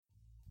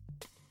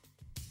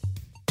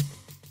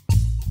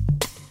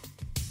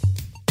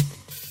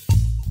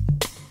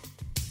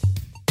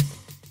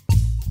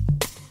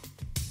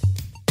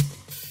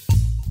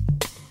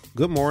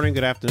Good morning,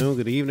 good afternoon,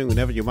 good evening,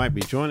 whenever you might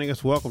be joining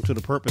us. Welcome to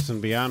the Purpose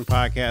and Beyond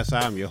podcast.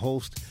 I'm your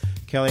host,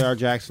 Kelly R.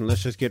 Jackson.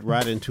 Let's just get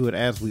right into it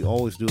as we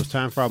always do. It's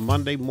time for our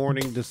Monday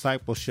Morning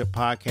Discipleship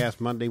podcast,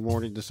 Monday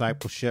Morning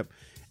Discipleship.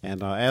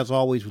 And as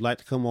always, we like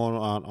to come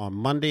on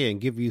Monday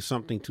and give you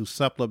something to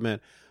supplement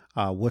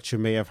what you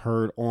may have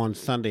heard on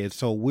Sunday. And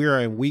so we're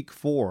in week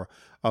 4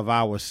 of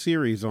our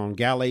series on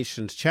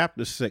Galatians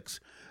chapter 6,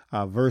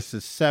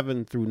 verses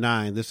 7 through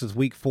 9. This is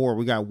week 4.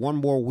 We got one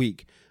more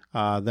week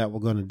that we're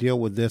going to deal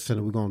with this,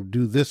 and we're going to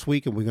do this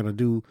week, and we're going to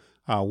do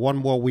one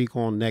more week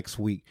on next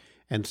week.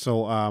 And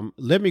so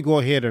let me go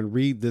ahead and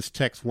read this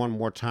text one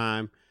more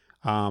time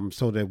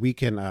so that we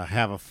can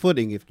have a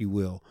footing, if you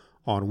will,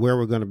 on where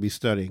we're going to be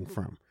studying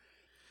from.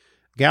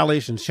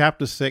 Galatians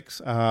chapter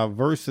 6,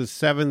 verses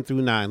 7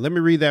 through 9. Let me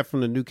read that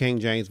from the New King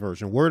James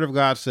Version. Word of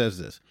God says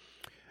this: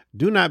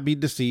 "Do not be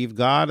deceived,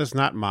 God is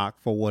not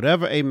mocked, for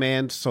whatever a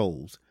man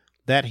sows,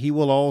 that he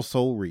will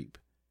also reap."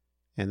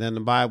 And then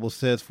the Bible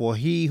says, "For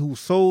he who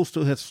sows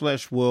to his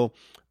flesh will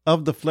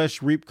of the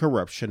flesh reap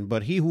corruption,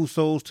 but he who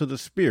sows to the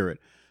Spirit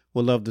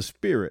will of the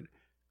Spirit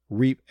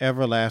reap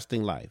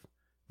everlasting life."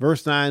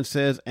 Verse 9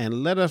 says,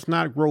 "And let us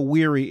not grow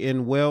weary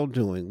in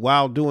well-doing,"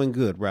 while doing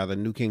good, rather,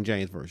 New King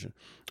James Version.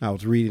 I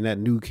was reading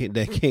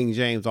that King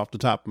James off the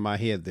top of my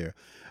head there.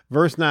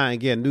 Verse 9,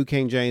 again, New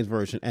King James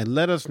Version, "And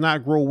let us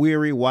not grow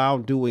weary while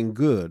doing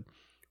good,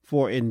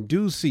 for in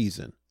due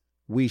season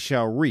we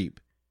shall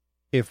reap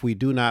if we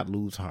do not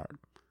lose heart."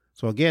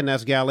 So again,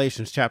 that's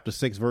Galatians chapter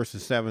 6,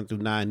 verses 7 through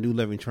 9, New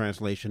Living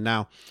Translation.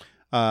 Now,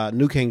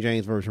 New King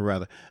James Version,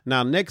 rather.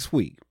 Now, next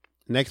week,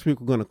 we're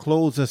going to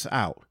close this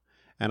out,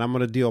 and I'm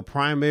going to deal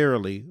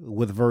primarily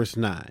with verse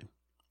 9,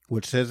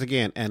 which says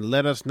again, "And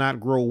let us not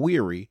grow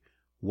weary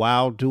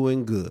while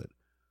doing good,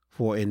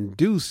 for in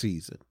due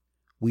season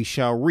we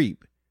shall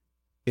reap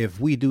if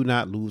we do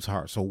not lose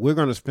heart." So we're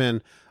going to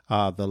spend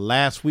the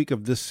last week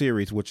of this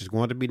series, which is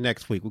going to be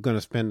next week. We're going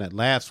to spend that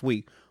last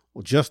week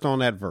just on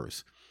that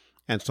verse.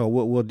 And so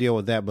we'll deal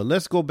with that. But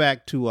let's go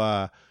back to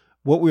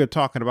what we were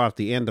talking about at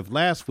the end of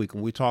last week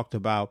when we talked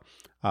about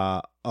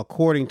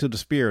according to the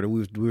Spirit.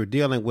 We were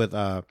dealing with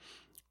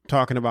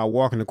talking about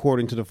walking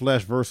according to the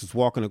flesh versus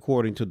walking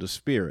according to the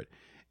Spirit.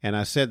 And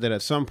I said that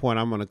at some point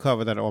I'm going to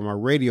cover that on my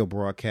radio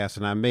broadcast,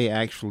 and I may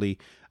actually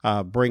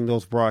bring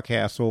those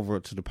broadcasts over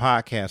to the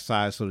podcast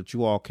side so that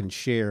you all can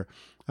share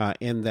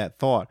in that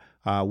thought.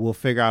 We'll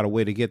figure out a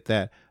way to get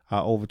that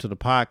over to the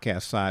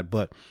podcast side.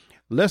 But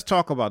let's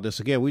talk about this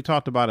again. We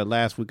talked about it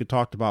last week. We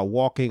talked about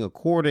walking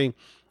according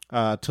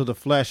to the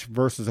flesh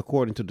versus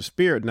according to the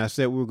Spirit. And I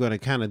said we were going to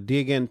kind of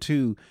dig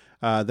into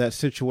that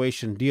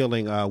situation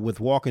dealing with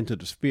walking to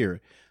the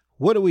Spirit.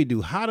 What do we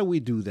do? How do we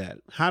do that?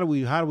 How do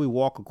we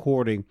walk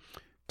according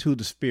to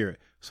the Spirit?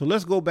 So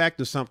let's go back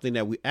to something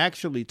that we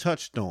actually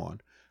touched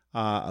on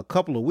a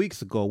couple of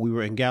weeks ago. We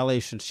were in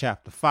Galatians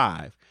chapter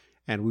 5,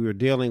 and we were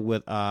dealing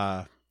with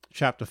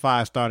chapter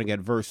 5, starting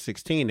at verse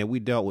 16, and we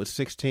dealt with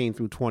 16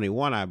 through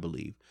 21, I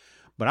believe.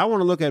 But I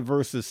want to look at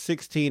verses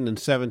 16 and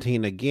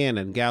 17 again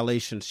in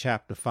Galatians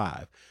chapter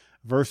 5.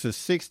 Verses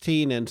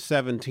 16 and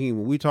 17,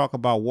 when we talk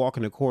about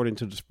walking according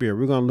to the Spirit,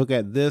 we're going to look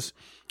at this,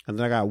 and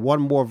then I got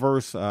one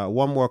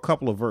more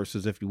couple of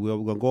verses, if you will.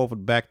 We're going to go over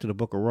back to the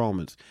book of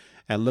Romans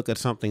and look at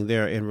something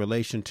there in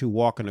relation to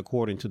walking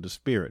according to the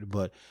Spirit.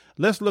 But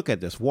let's look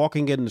at this,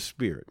 walking in the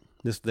Spirit.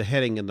 This is the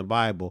heading in the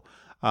Bible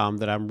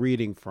that I'm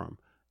reading from.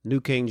 New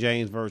King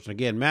James Version.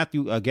 Again,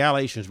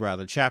 Galatians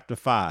chapter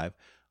 5,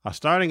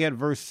 starting at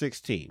verse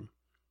 16.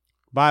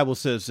 Bible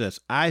says this: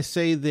 "I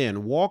say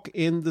then, walk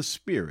in the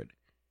Spirit,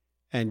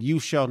 and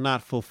you shall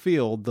not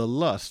fulfill the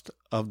lust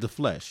of the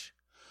flesh.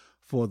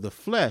 For the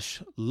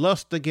flesh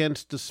lusts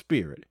against the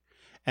Spirit,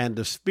 and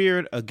the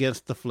Spirit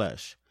against the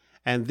flesh.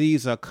 And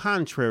these are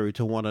contrary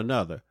to one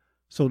another,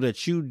 so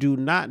that you do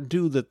not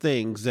do the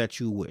things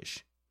that you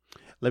wish."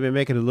 Let me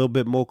make it a little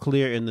bit more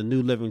clear in the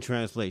New Living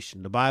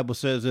Translation. The Bible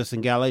says this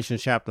in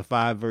Galatians chapter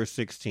 5, verse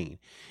 16.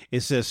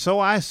 It says, "So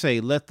I say,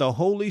 let the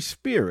Holy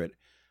Spirit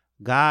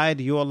guide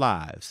your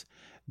lives.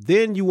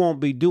 Then you won't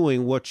be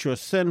doing what your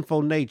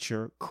sinful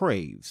nature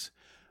craves.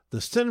 The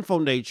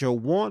sinful nature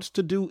wants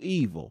to do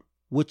evil,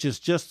 which is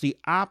just the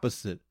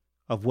opposite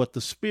of what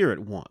the Spirit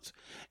wants.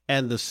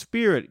 And the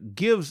Spirit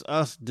gives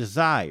us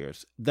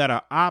desires that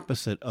are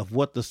opposite of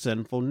what the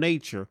sinful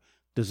nature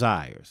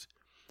desires.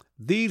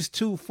 These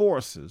two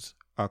forces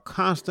are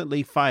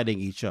constantly fighting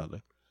each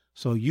other,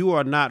 so you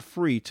are not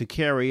free to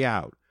carry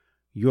out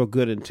your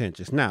good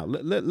intentions." Now,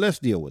 let's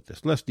deal with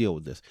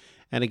this.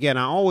 And again,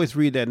 I always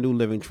read that New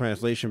Living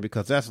Translation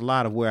because that's a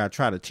lot of where I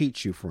try to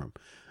teach you from.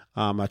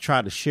 I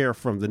try to share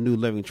from the New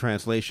Living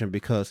Translation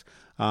because,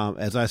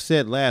 as I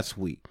said last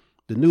week,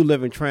 the New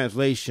Living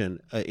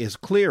Translation is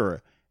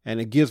clearer, and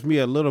it gives me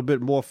a little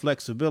bit more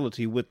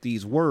flexibility with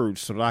these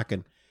words so that I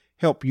can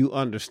help you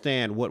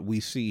understand what we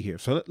see here.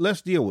 So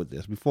let's deal with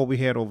this before we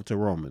head over to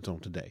Romans on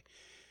today.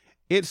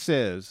 It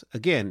says,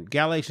 again,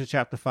 Galatians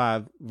chapter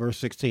 5, verse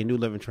 16, New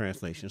Living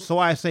Translation. "So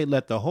I say,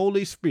 let the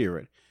Holy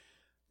Spirit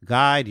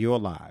guide your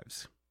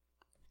lives."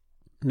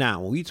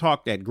 Now, we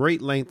talked at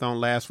great length on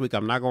last week.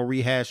 I'm not going to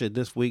rehash it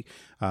this week.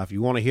 If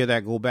you want to hear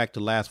that, go back to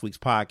last week's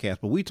podcast.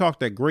 But we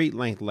talked at great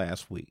length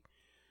last week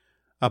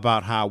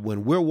about how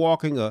when we're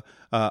walking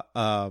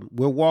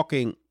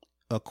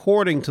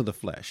according to the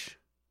flesh,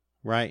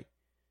 right?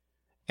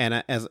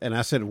 And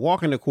I said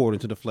walking according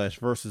to the flesh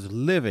versus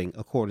living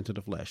according to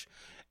the flesh.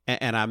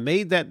 And I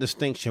made that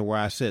distinction where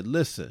I said,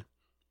 listen,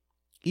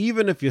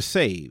 even if you're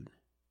saved,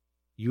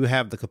 you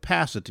have the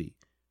capacity,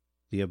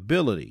 the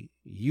ability,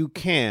 you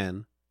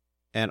can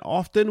and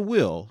often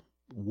will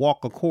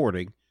walk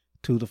according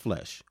to the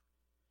flesh.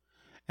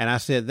 And I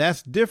said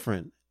that's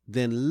different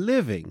than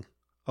living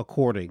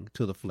according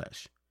to the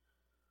flesh.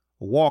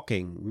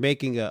 Walking,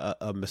 making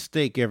a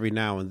mistake every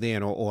now and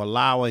then, or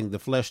allowing the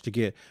flesh to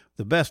get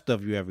the best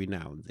of you every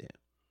now and then,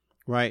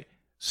 right?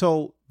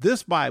 So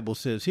this Bible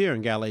says here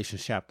in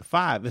Galatians chapter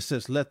 5, it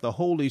says, let the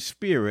Holy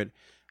Spirit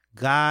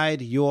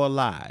guide your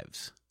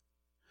lives.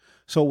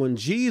 So when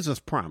Jesus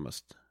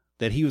promised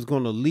that he was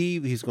going to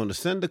leave, he's going to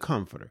send a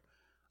comforter,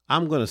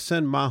 I'm going to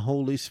send my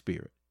Holy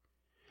Spirit.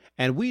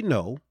 And we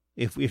know,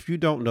 if you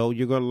don't know,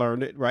 you're going to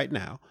learn it right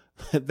now,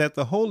 that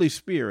the Holy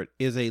Spirit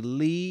is a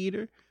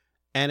leader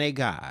and a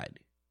guide.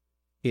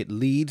 It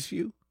leads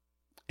you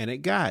and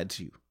it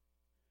guides you.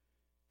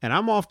 And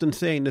I'm often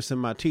saying this in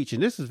my teaching.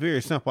 This is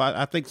very simple.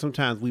 I think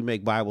sometimes we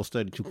make Bible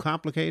study too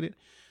complicated.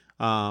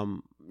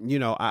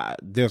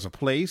 There's a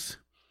place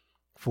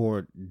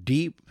for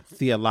deep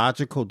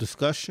theological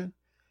discussion,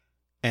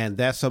 and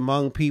that's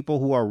among people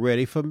who are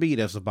ready for meat,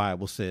 as the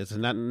Bible says,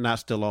 and not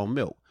still on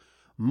milk.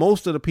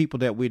 Most of the people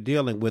that we're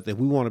dealing with, if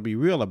we want to be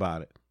real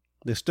about it,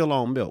 they're still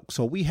on milk.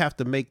 So we have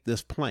to make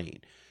this plain.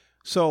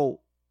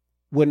 So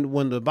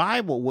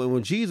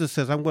when Jesus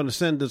says, I'm going to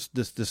send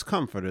this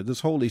comforter,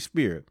 this Holy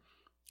Spirit,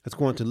 it's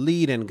going to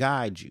lead and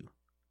guide you.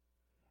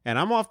 And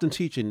I'm often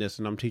teaching this,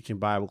 and I'm teaching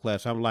Bible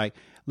class. I'm like,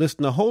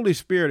 listen, the Holy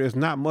Spirit is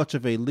not much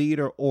of a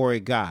leader or a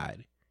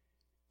guide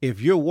if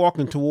you're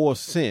walking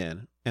towards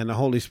sin and the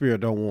Holy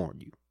Spirit don't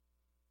warn you.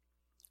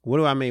 What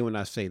do I mean when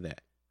I say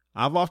that?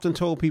 I've often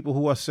told people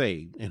who are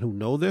saved and who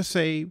know they're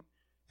saved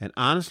and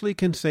honestly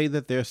can say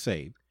that they're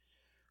saved.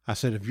 I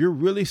said, if you're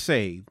really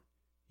saved,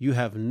 you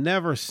have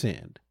never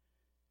sinned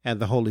and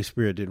the Holy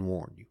Spirit didn't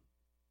warn you.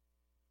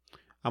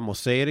 I'm going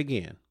to say it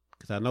again,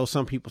 because I know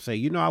some people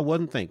say, I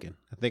wasn't thinking.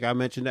 I think I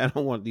mentioned that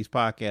on one of these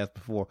podcasts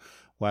before,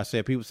 where I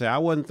said, people say, I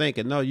wasn't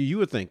thinking. No, you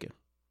were thinking.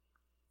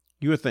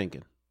 You were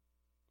thinking.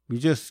 You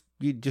just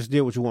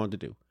did what you wanted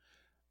to do.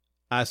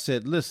 I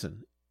said,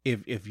 listen,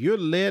 if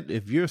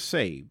you're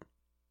saved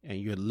and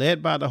you're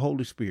led by the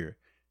Holy Spirit,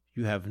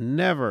 you have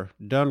never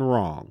done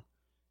wrong,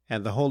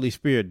 and the Holy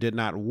Spirit did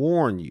not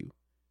warn you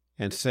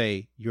and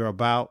say you're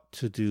about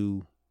to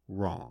do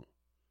wrong.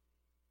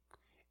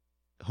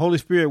 Holy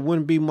Spirit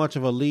wouldn't be much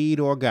of a lead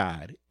or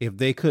guide if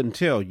they couldn't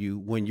tell you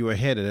when you were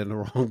headed in the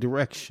wrong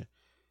direction.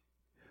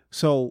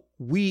 So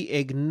we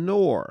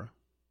ignore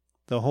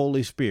the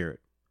Holy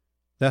Spirit.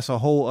 That's a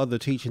whole other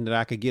teaching that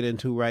I could get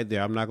into right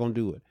there. I'm not going to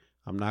do it.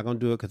 I'm not going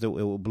to do it because it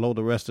will blow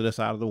the rest of this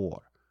out of the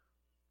water.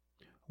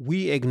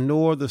 We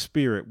ignore the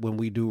Spirit when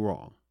we do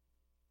wrong.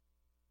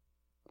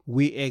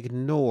 We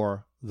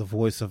ignore the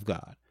voice of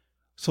God.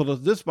 So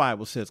this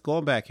Bible says,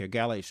 going back here,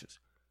 Galatians,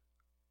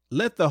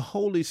 let the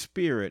Holy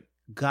Spirit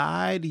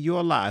guide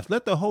your lives.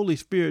 Let the Holy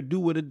Spirit do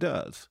what it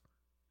does.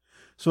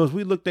 So as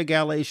we looked at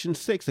Galatians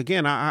 6,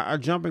 again, our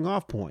jumping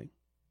off point,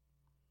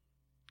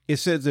 it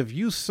says, if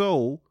you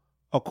sow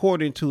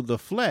according to the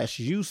flesh,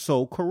 you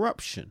sow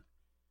corruption.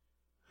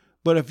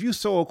 But if you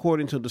sow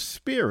according to the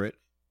Spirit,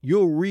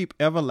 you'll reap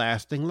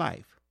everlasting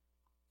life.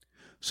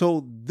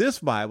 So this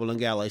Bible in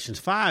Galatians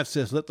 5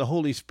 says, let the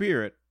Holy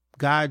Spirit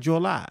guide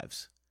your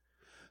lives.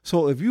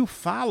 So if you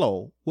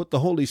follow what the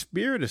Holy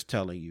Spirit is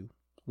telling you,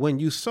 when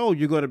you sow,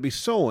 you're going to be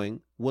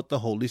sowing what the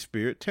Holy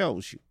Spirit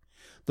tells you.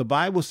 The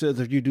Bible says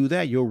if you do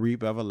that, you'll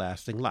reap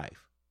everlasting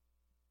life.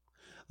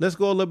 Let's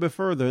go a little bit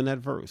further in that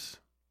verse.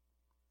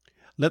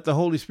 Let the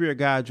Holy Spirit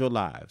guide your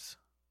lives.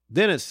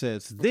 Then it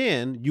says,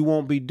 then you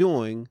won't be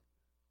doing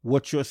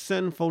what your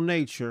sinful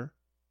nature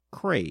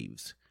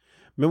craves.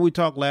 Remember we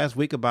talked last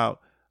week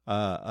about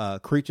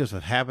creatures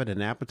of habit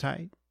and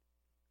appetite?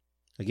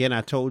 Again,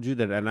 I told you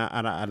that, and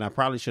I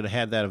probably should have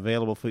had that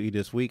available for you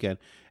this weekend,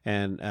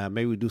 and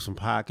maybe we do some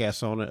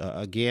podcasts on it.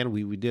 Again,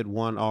 we did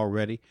one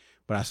already,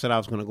 but I said I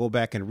was going to go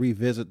back and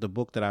revisit the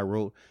book that I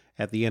wrote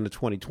at the end of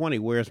 2020,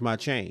 Where's My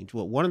Change?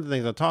 Well, one of the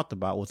things I talked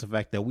about was the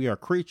fact that we are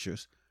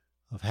creatures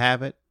of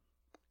habit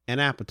and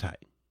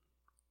appetite.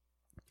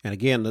 And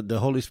again, the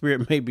Holy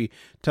Spirit may be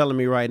telling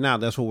me right now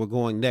that's where we're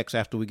going next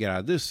after we get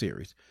out of this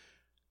series.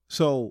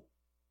 So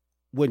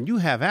when you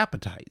have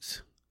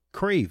appetites,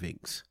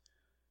 cravings,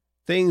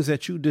 things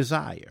that you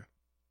desire,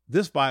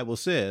 this Bible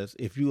says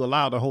if you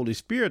allow the Holy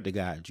Spirit to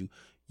guide you,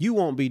 you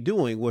won't be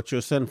doing what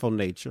your sinful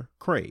nature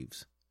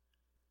craves.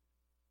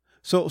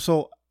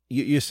 So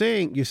you're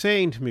saying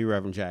to me,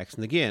 Reverend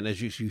Jackson, again,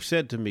 as you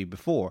said to me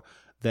before,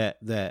 that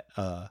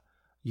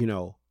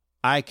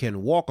I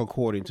can walk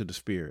according to the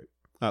Spirit,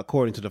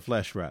 according to the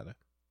flesh rather,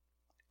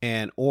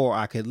 or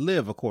I could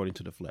live according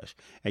to the flesh.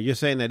 And you're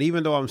saying that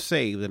even though I'm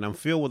saved and I'm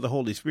filled with the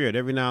Holy Spirit,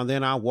 every now and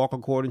then I walk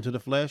according to the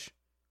flesh?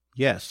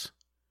 Yes,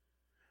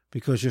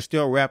 because you're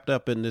still wrapped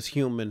up in this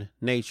human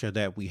nature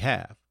that we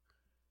have,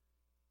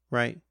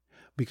 right?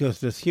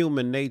 Because this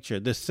human nature,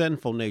 this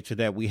sinful nature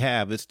that we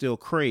have, it still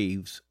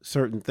craves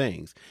certain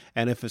things.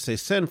 And if it's a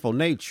sinful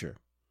nature,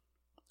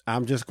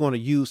 I'm just going to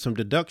use some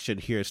deduction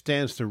here. It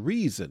stands to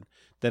reason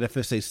that if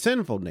it's a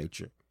sinful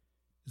nature,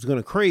 it's going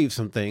to crave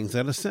some things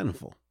that are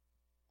sinful.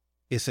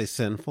 It's a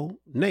sinful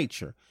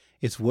nature.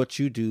 It's what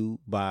you do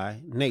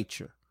by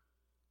nature.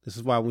 This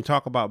is why when we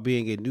talk about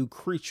being a new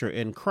creature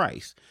in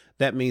Christ,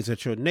 that means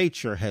that your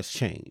nature has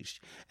changed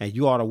and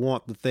you ought to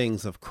want the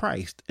things of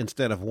Christ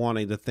instead of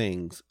wanting the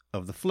things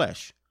of the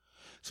flesh.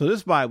 So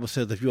this Bible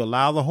says if you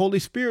allow the Holy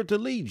Spirit to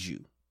lead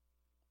you,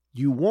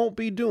 you won't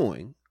be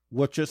doing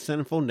what your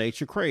sinful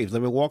nature craves.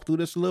 Let me walk through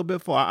this a little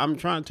bit far. I'm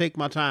trying to take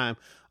my time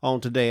on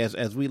today.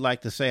 As we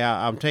like to say,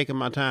 I'm taking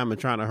my time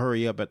and trying to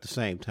hurry up at the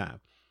same time.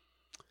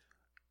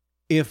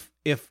 If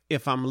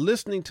I'm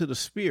listening to the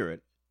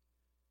Spirit,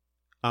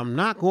 I'm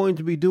not going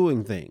to be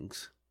doing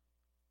things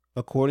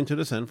according to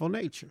the sinful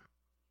nature.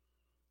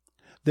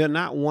 They're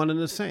not one and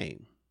the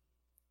same.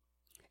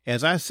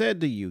 As I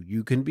said to you,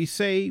 you can be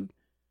saved,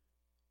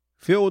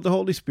 filled with the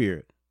Holy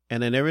Spirit,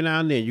 and then every now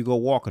and then you go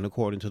walking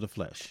according to the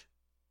flesh.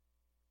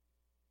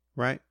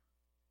 Right?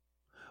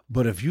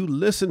 But if you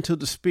listen to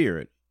the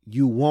Spirit,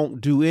 you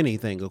won't do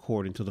anything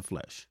according to the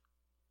flesh.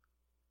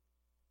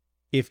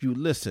 If you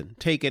listen,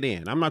 take it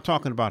in. I'm not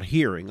talking about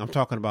hearing. I'm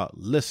talking about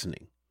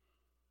listening.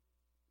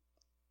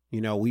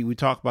 You know, we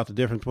talk about the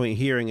difference between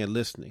hearing and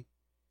listening.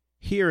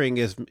 Hearing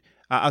is,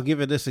 I'll give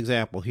you this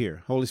example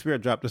here. Holy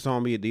Spirit dropped this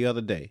on me the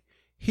other day.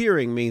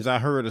 Hearing means I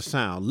heard a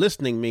sound.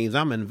 Listening means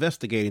I'm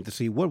investigating to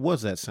see what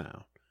was that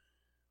sound.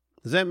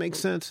 Does that make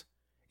sense?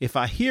 If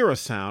I hear a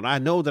sound, I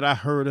know that I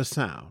heard a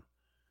sound.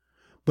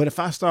 But if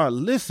I start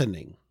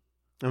listening,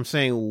 I'm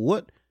saying,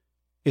 what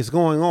is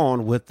going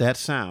on with that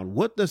sound?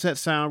 What does that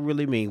sound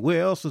really mean?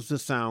 Where else is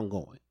this sound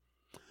going?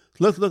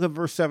 Let's look at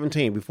verse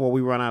 17 before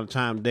we run out of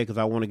time today, because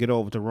I want to get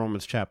over to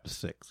Romans chapter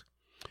 6.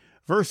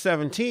 Verse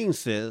 17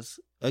 says,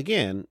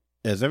 again,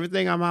 as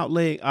everything I'm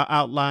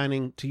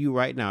outlining to you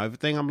right now,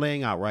 everything I'm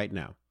laying out right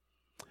now.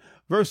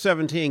 Verse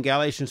 17,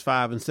 Galatians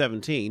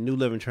 5:17, New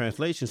Living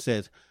Translation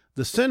says,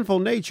 the sinful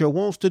nature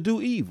wants to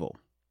do evil,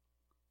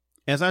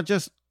 as I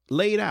just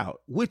laid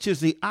out, which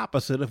is the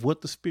opposite of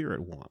what the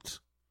Spirit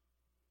wants.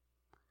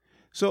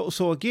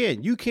 So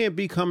again, you can't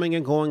be coming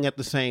and going at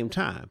the same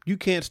time. You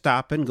can't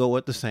stop and go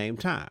at the same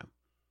time.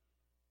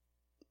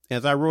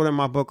 As I wrote in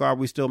my book, Are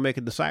We Still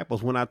Making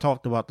Disciples? When I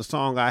talked about the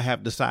song, I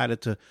Have Decided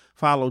to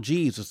Follow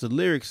Jesus, the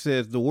lyric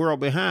says, the world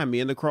behind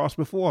me and the cross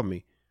before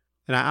me.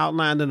 And I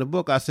outlined in the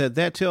book, I said,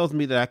 that tells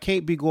me that I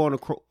can't be going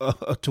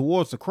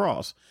towards the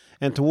cross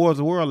and towards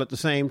the world at the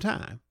same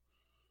time.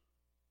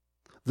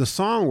 The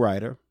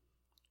songwriter,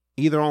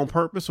 either on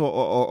purpose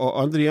or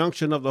under the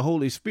unction of the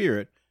Holy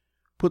Spirit,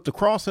 put the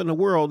cross and the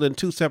world in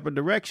two separate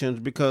directions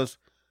because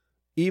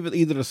either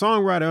the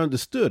songwriter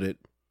understood it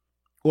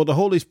or the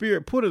Holy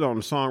Spirit put it on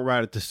the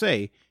songwriter to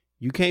say,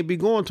 you can't be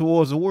going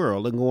towards the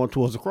world and going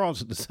towards the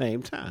cross at the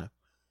same time.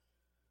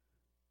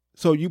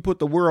 So you put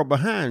the world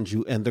behind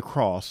you and the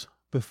cross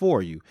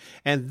before you.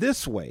 And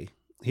this way,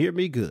 hear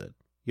me good.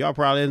 Y'all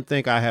probably didn't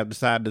think I have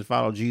decided to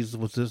follow Jesus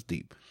was this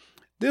deep.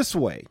 This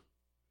way,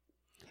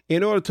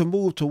 in order to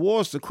move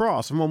towards the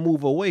cross, I'm going to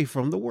move away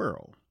from the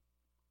world.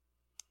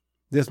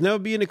 There's never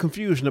be any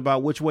confusion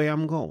about which way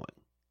I'm going.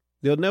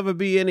 There'll never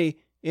be any,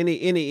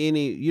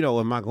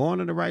 am I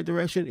going in the right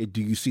direction?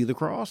 Do you see the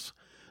cross?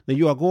 Then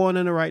you are going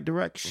in the right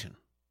direction.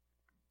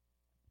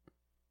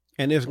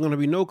 And there's going to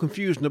be no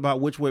confusion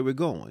about which way we're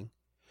going.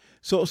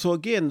 So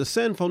again, the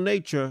sinful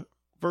nature,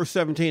 verse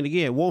 17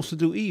 again, wants to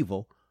do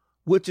evil,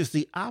 which is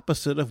the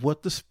opposite of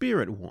what the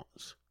Spirit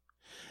wants.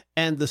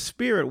 And the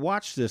Spirit,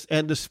 watch this,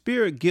 and the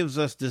Spirit gives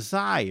us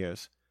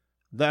desires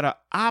that are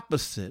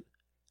opposite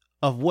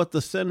of what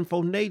the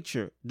sinful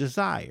nature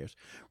desires.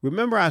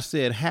 Remember I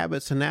said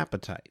habits and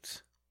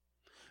appetites.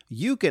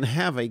 You can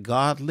have a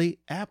godly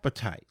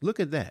appetite. Look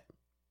at that.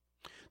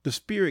 The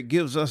Spirit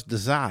gives us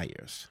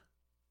desires.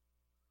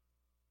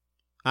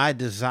 I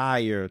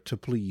desire to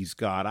please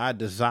God. I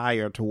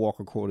desire to walk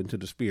according to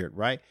the Spirit,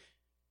 right?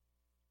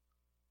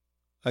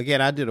 Again,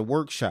 I did a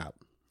workshop,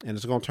 and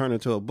it's going to turn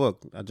into a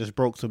book. I just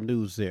broke some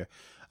news there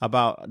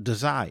about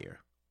desire.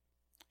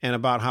 And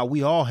about how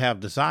we all have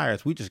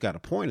desires. We just got to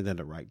point it in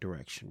the right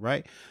direction,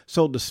 right?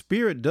 So the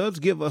Spirit does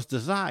give us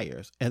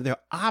desires, and they're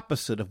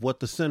opposite of what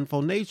the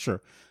sinful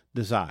nature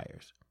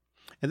desires.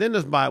 And then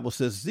this Bible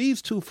says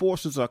these two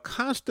forces are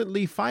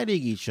constantly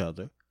fighting each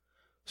other,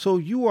 so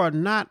you are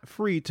not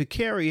free to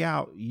carry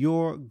out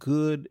your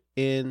good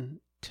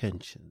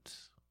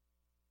intentions.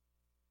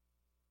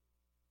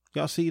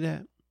 Y'all see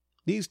that?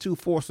 These two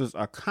forces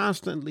are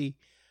constantly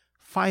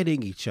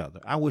fighting each other.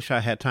 I wish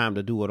I had time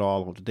to do it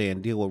all on today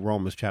and deal with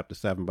Romans chapter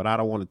 7, but I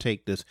don't want to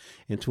take this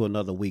into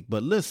another week.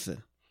 But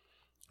listen,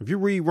 if you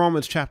read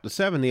Romans chapter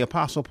 7, the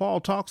Apostle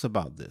Paul talks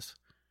about this.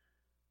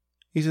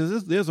 He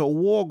says there's a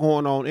war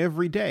going on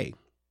every day.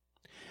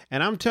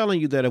 And I'm telling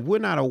you that if we're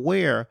not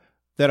aware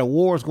that a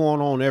war is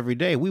going on every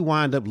day, we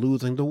wind up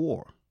losing the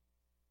war.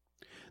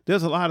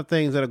 There's a lot of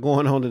things that are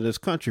going on in this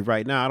country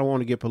right now. I don't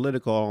want to get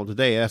political on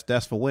today.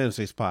 That's for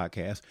Wednesday's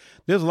podcast.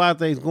 There's a lot of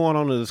things going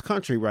on in this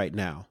country right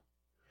now.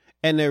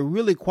 And they're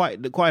really quite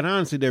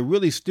honestly, they're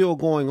really still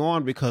going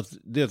on because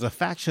there's a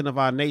faction of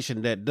our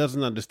nation that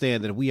doesn't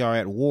understand that we are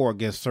at war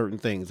against certain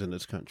things in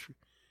this country.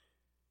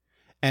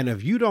 And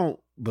if you don't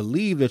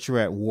believe that you're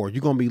at war,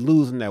 you're going to be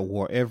losing that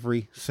war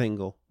every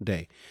single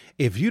day.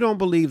 If you don't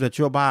believe that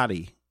your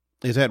body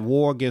is at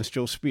war against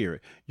your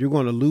spirit, you're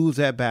going to lose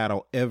that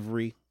battle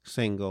every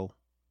single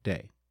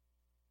day.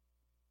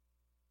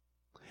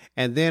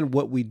 And then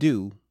what we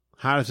do,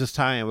 how does this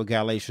tie in with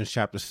Galatians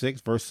chapter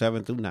 6, verse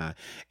 7 through 9?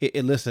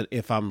 Listen,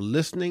 if I'm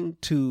listening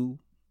to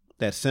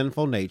that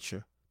sinful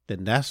nature,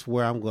 then that's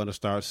where I'm going to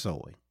start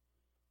sowing.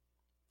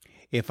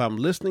 If I'm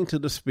listening to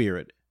the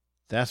Spirit,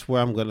 that's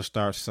where I'm going to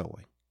start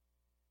sowing.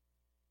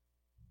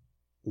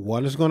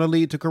 One is going to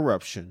lead to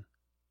corruption.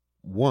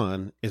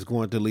 One is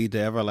going to lead to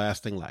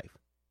everlasting life.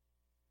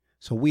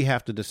 So we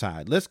have to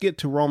decide. Let's get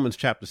to Romans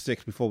chapter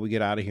 6 before we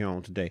get out of here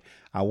on today.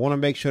 I want to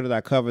make sure that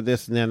I cover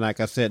this. And then, like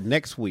I said,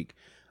 next week,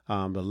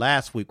 the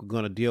last week, we're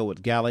going to deal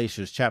with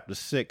Galatians chapter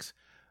 6,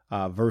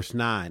 verse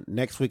 9.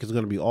 Next week is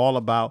going to be all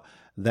about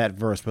that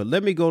verse. But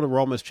let me go to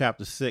Romans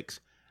chapter 6,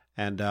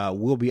 and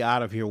we'll be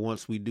out of here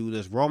once we do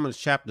this. Romans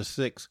chapter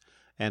 6,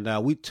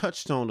 and we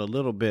touched on a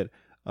little bit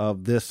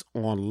of this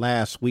on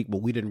last week,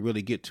 but we didn't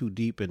really get too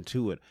deep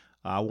into it.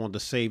 I wanted to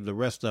save the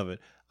rest of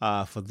it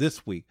for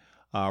this week.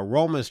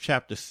 Romans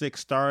chapter 6,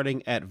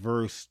 starting at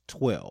verse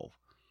 12.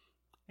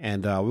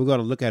 And we're going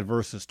to look at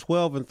verses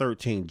 12 and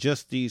 13,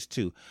 just these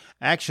two.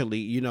 Actually,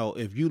 you know,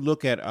 if you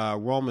look at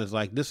Romans,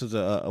 like this is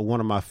one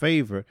of my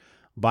favorite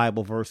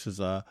Bible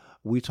verses.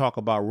 We talk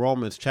about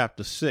Romans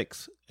chapter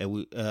 6, and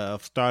we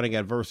starting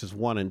at verses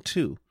 1 and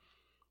 2.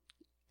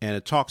 And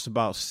it talks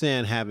about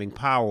sin having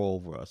power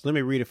over us. Let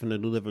me read it from the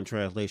New Living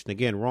Translation.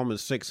 Again,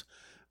 Romans 6,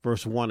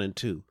 verse 1 and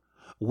 2.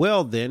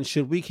 Well, then,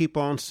 should we keep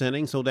on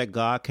sinning so that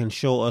God can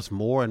show us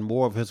more and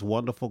more of his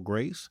wonderful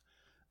grace?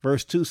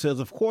 Verse 2 says,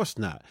 of course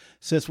not.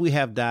 Since we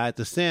have died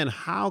to sin,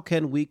 how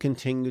can we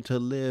continue to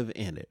live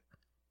in it?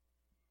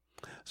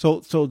 So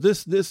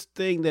this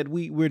thing that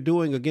we're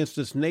doing against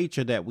this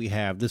nature that we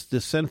have, this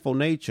sinful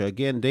nature,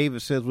 again,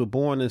 David says we're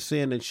born in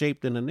sin and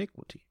shaped in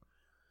iniquity.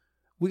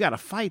 We got to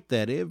fight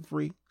that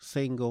every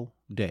single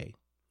day.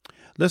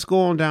 Let's go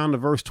on down to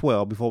verse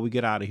 12 before we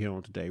get out of here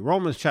on today.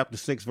 Romans chapter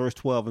 6, verse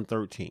 12 and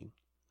 13.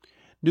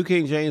 New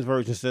King James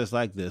Version says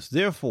like this: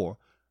 therefore,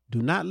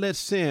 do not let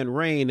sin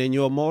reign in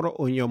your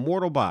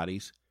mortal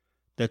bodies,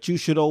 that you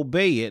should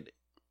obey it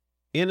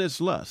in its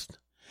lust.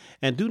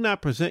 And do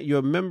not present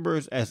your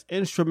members as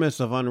instruments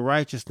of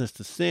unrighteousness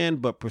to sin,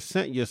 but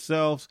present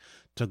yourselves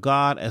to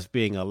God as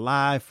being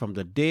alive from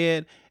the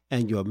dead,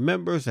 and your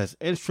members as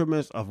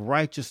instruments of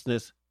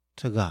righteousness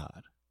to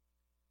God.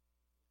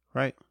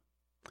 Right?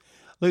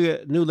 Look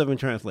at New Living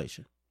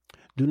Translation.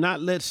 Do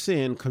not let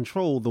sin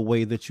control the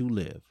way that you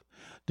live.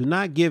 Do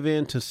not give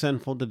in to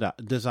sinful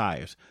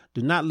desires.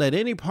 Do not let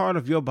any part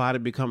of your body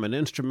become an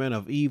instrument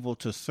of evil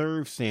to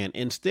serve sin.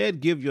 Instead,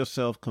 give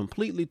yourself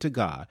completely to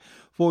God.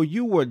 For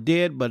you were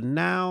dead, but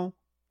now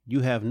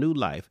you have new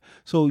life.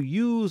 So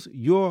use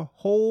your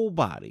whole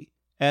body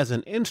as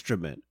an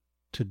instrument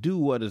to do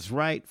what is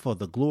right for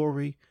the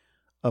glory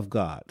of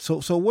God.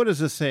 So what is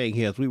this saying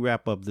here as we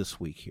wrap up this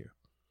week here?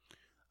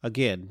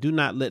 Again, do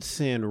not let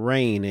sin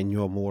reign in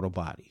your mortal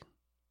body.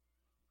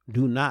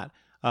 Do not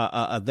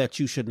that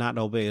you should not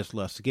obey its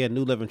lust. Again,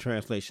 New Living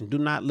Translation. Do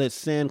not let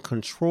sin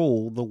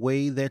control the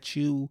way that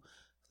you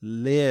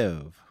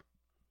live.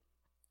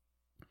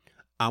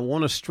 I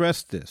want to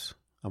stress this.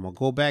 I'm going to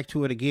go back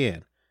to it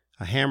again.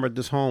 I hammered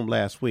this home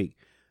last week,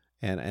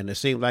 and it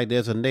seems like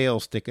there's a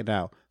nail sticking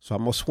out. So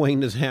I'm going to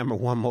swing this hammer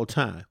one more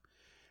time.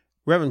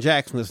 Reverend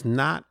Jackson is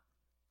not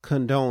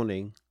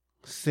condoning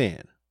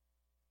sin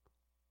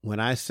when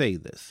I say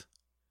this,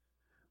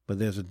 but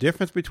there's a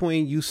difference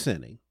between you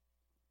sinning,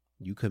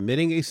 you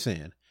committing a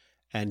sin,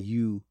 and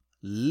you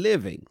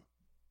living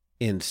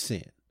in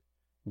sin,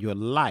 your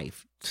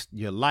life,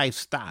 your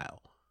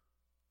lifestyle.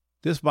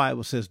 This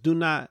Bible says, do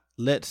not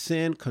let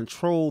sin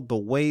control the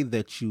way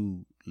that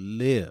you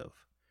live.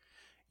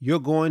 You're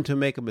going to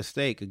make a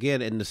mistake.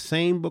 Again, in the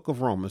same book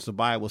of Romans, the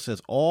Bible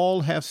says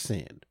all have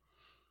sinned.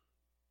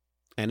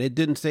 And it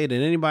didn't say that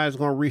anybody's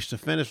going to reach the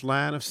finish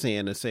line of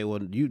sin and say, well,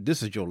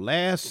 this is your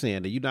last sin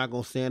and you're not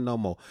going to sin no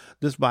more.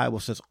 This Bible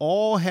says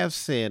all have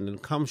sinned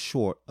and come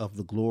short of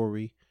the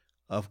glory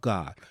of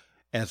God.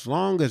 As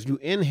long as you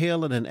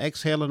inhaling and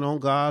exhaling on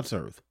God's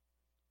earth,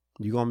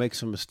 you're going to make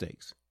some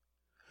mistakes.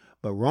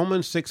 But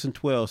Romans 6 and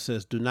 12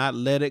 says, do not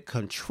let it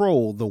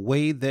control the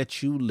way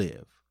that you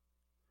live.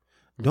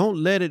 Don't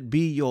let it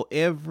be your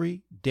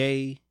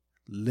everyday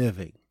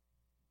living.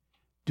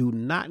 Do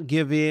not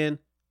give in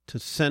to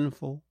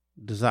sinful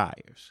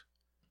desires.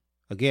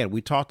 Again,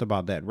 we talked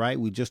about that, right?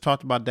 We just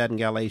talked about that in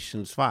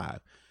Galatians 5,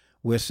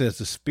 where it says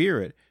the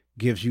Spirit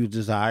gives you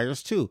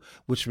desires too,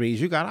 which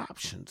means you got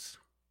options.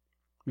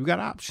 You got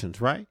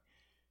options, right?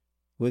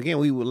 Well, again,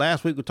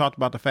 last week we talked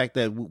about the fact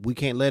that we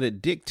can't let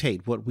it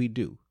dictate what we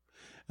do.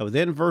 And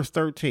then verse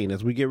 13,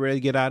 as we get ready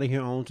to get out of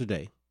here on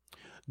today,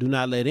 do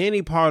not let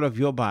any part of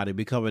your body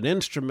become an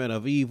instrument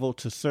of evil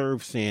to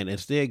serve sin.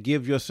 Instead,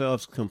 give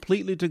yourselves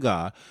completely to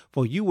God,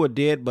 for you were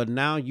dead, but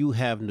now you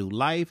have new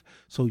life.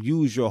 So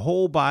use your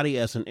whole body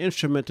as an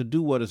instrument to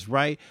do what is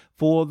right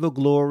for the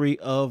glory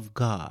of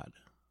God.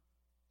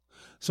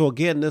 So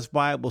again, this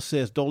Bible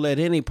says, don't let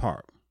any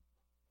part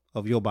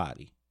of your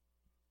body,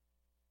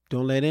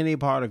 don't let any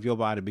part of your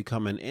body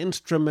become an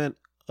instrument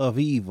of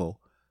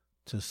evil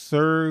to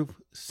serve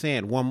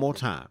sin. One more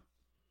time.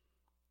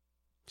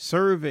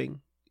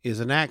 Serving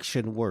is an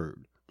action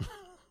word.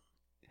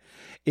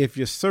 If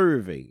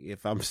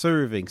I'm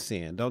serving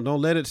sin, don't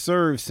let it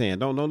serve sin.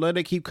 Don't let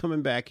it keep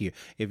coming back here.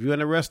 If you're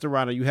in a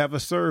restaurant and you have a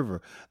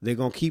server, they're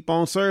going to keep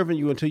on serving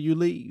you until you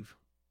leave.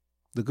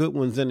 The good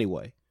ones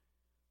anyway.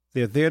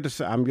 They're there to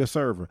say, I'm your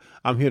server.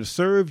 I'm here to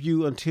serve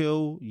you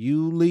until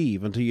you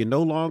leave, until you're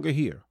no longer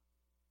here.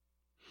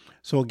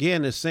 So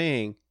again, it's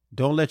saying,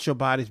 don't let your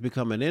bodies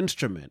become an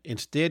instrument.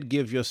 Instead,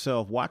 give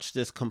yourself, watch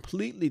this,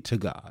 completely to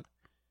God.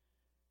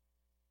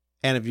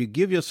 And if you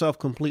give yourself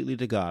completely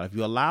to God, if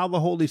you allow the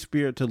Holy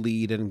Spirit to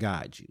lead and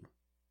guide you,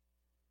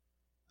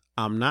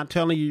 I'm not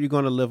telling you you're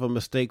going to live a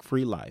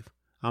mistake-free life.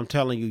 I'm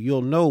telling you,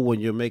 you'll know when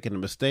you're making a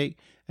mistake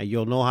and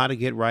you'll know how to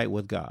get right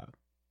with God.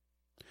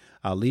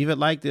 I'll leave it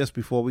like this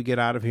before we get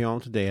out of here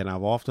on today. And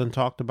I've often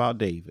talked about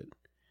David,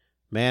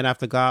 man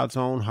after God's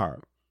own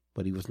heart.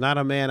 But he was not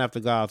a man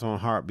after God's own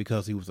heart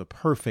because he was a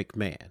perfect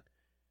man.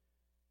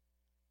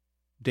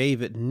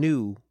 David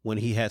knew when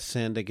he had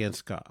sinned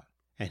against God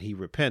and he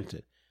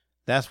repented.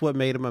 That's what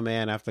made him a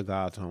man after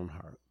God's own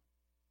heart.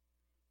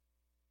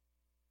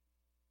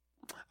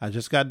 I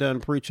just got done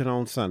preaching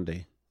on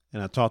Sunday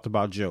and I talked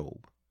about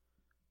Job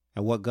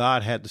and what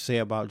God had to say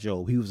about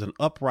Job. He was an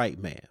upright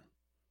man.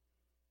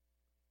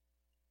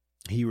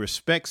 He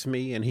respects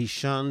me and he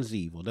shuns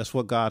evil. That's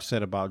what God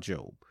said about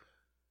Job.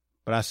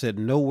 But I said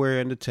nowhere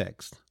in the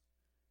text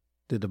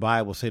did the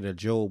Bible say that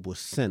Job was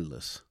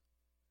sinless.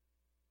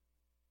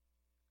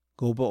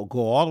 Go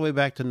all the way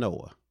back to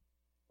Noah.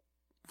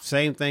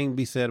 Same thing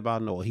be said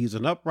about Noah. He's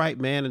an upright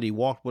man and he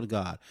walked with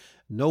God.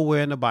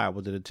 Nowhere in the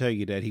Bible did it tell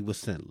you that he was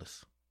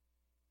sinless.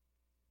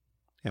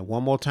 And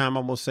one more time,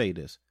 I'm going to say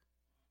this.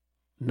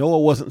 Noah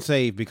wasn't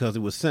saved because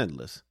he was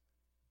sinless.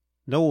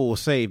 Noah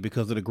was saved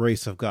because of the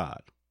grace of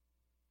God.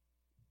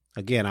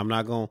 Again, I'm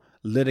not going to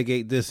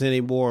litigate this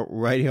anymore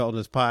right here on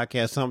this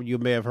podcast. Some of you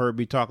may have heard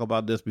me talk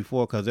about this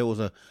before because there was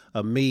a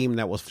meme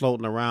that was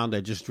floating around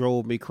that just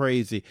drove me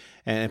crazy.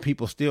 And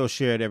people still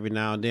share it every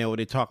now and then where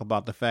they talk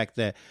about the fact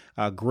that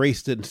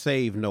grace didn't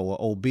save Noah.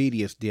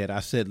 Obedience did. I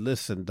said,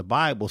 listen, the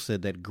Bible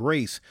said that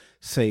grace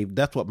saved.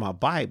 That's what my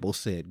Bible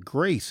said.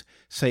 Grace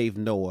saved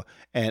Noah.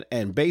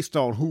 And based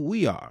on who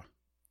we are,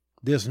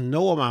 there's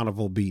no amount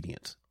of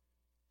obedience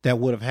that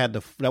would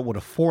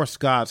have forced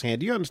God's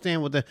hand. Do you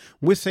understand what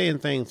we're saying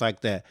things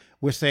like that?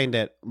 We're saying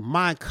that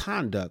my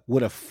conduct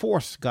would have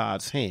forced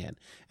God's hand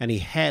and he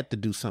had to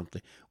do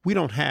something. We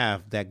don't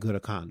have that good a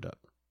conduct.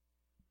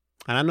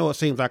 And I know it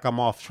seems like I'm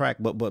off track,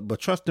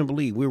 but trust and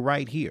believe we're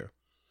right here.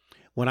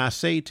 When I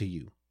say to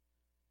you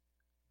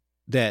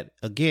that,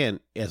 again,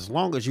 as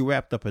long as you're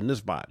wrapped up in this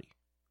body,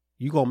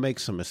 you're going to make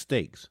some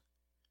mistakes,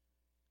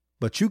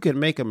 but you can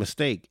make a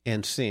mistake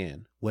and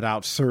sin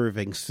without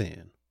serving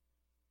sin.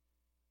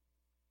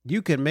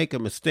 You can make a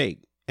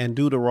mistake and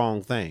do the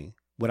wrong thing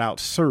without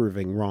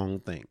serving wrong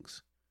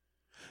things.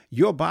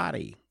 Your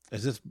body,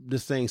 as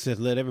this thing says,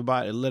 do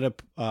not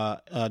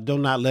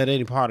let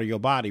any part of your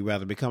body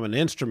rather become an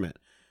instrument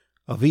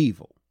of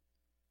evil.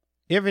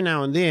 Every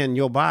now and then,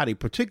 your body,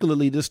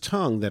 particularly this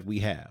tongue that we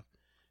have,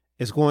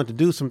 is going to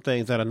do some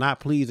things that are not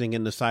pleasing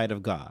in the sight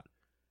of God.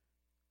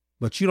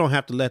 But you don't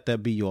have to let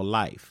that be your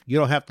life. You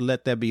don't have to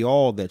let that be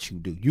all that you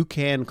do. You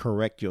can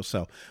correct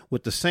yourself.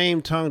 With the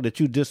same tongue that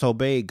you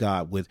disobeyed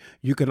God with,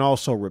 you can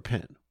also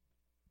repent.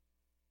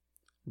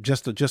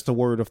 Just a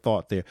word of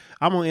thought there.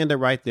 I'm going to end it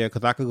right there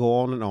because I could go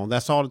on and on.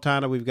 That's all the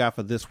time that we've got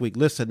for this week.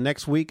 Listen,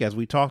 next week, as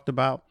we talked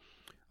about,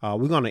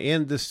 we're going to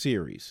end this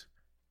series.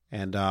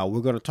 And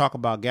we're going to talk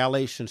about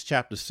Galatians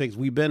chapter 6.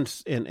 We've been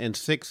in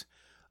 6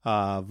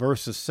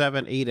 verses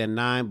 7, 8, and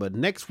 9. But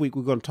next week,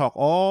 we're going to talk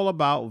all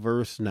about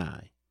verse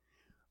 9.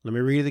 Let me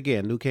read it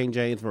again, New King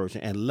James Version.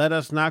 And let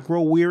us not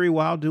grow weary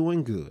while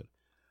doing good,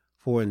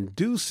 for in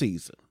due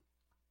season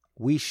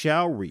we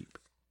shall reap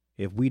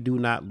if we do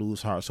not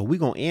lose heart. So we're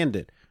going to end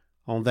it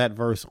on that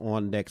verse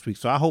on next week.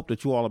 So I hope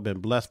that you all have been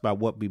blessed by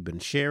what we've been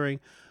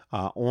sharing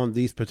on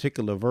these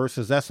particular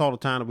verses. That's all the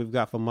time that we've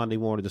got for Monday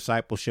Morning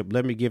Discipleship.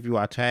 Let me give you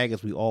our tag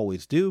as we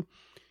always do.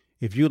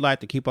 If you'd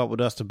like to keep up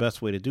with us, the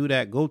best way to do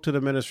that, go to the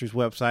ministry's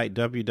website,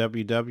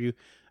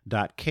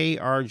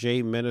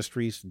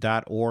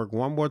 www.krjministries.org.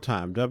 One more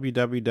time,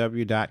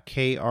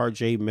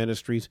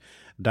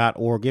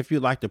 www.krjministries.org. If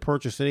you'd like to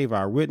purchase any of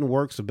our written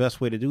works, the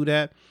best way to do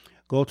that,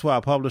 go to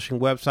our publishing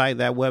website.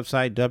 That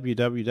website,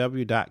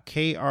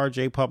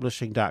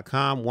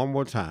 www.krjpublishing.com. One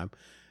more time,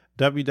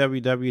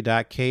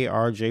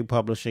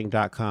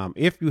 www.krjpublishing.com.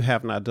 If you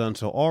have not done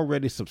so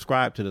already,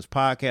 subscribe to this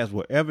podcast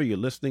wherever you're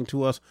listening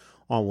to us,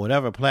 on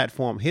whatever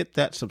platform. Hit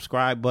that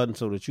subscribe button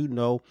so that you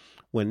know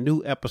when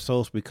new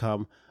episodes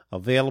become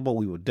available.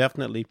 We would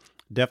definitely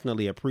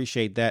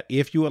appreciate that.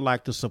 If you would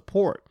like to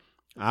support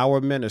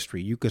our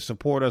ministry, you can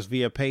support us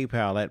via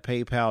PayPal at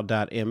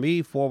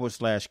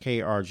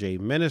paypal.me/KRJ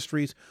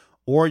Ministries,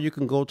 or you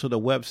can go to the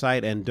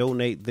website and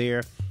donate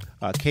there,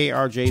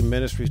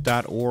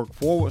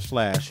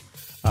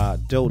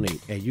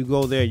 krjministries.org/donate. And you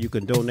go there, you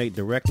can donate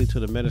directly to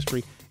the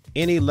ministry.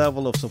 Any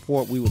level of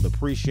support, we would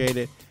appreciate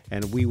it,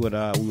 and we would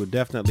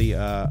definitely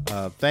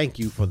thank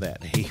you for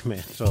that.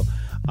 Amen. So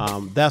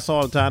that's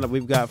all the time that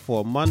we've got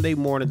for Monday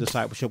morning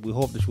discipleship. We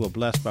hope that you were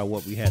blessed by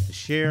what we had to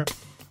share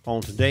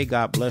on today.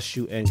 God bless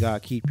you and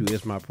God keep you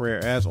is my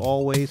prayer. As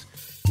always,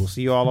 we'll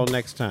see you all on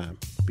next time.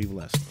 Be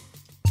blessed.